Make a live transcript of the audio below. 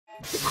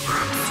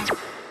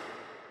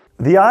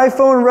The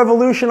iPhone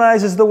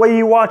revolutionizes the way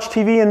you watch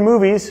TV and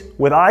movies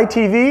with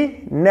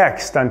iTV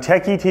next on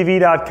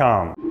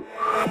TechieTV.com.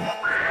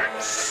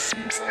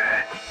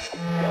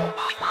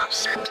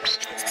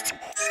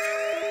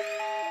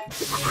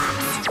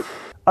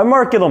 I'm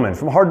Mark Gittleman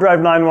from Hard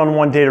Drive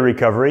 911 Data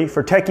Recovery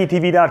for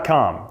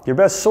TechieTV.com, your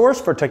best source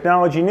for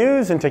technology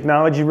news and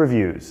technology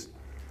reviews.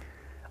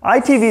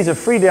 iTV is a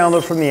free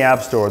download from the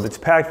App Store that's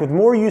packed with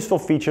more useful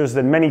features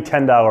than many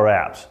 $10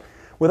 apps.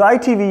 With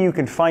iTV, you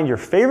can find your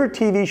favorite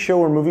TV show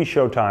or movie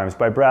showtimes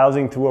by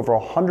browsing through over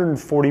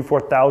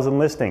 144,000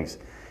 listings.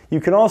 You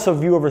can also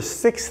view over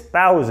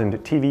 6,000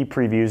 TV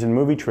previews and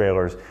movie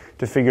trailers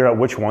to figure out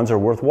which ones are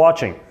worth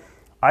watching.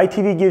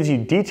 iTV gives you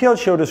detailed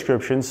show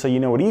descriptions so you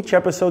know what each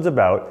episode's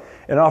about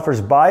and offers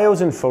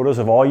bios and photos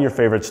of all your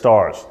favorite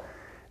stars.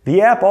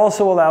 The app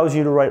also allows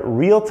you to write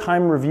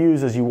real-time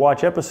reviews as you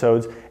watch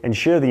episodes and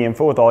share the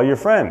info with all your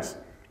friends.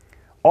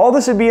 All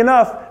this would be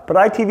enough, but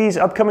iTV's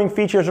upcoming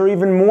features are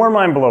even more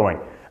mind-blowing.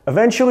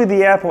 Eventually,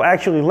 the app will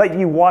actually let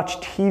you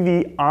watch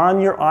TV on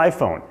your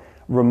iPhone,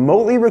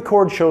 remotely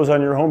record shows on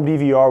your home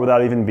DVR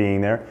without even being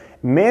there,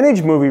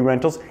 manage movie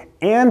rentals,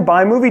 and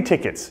buy movie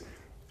tickets.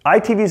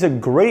 iTV is a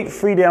great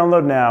free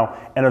download now,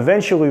 and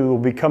eventually will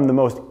become the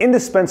most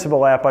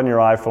indispensable app on your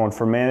iPhone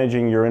for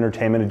managing your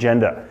entertainment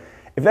agenda.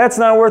 If that's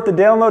not worth the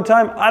download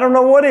time, I don't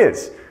know what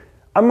is.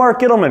 I'm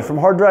Mark Gittleman from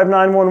Hard Drive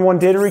 911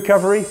 Data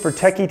Recovery for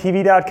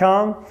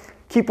TechieTV.com.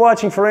 Keep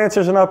watching for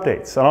answers and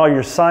updates on all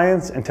your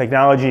science and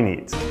technology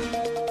needs.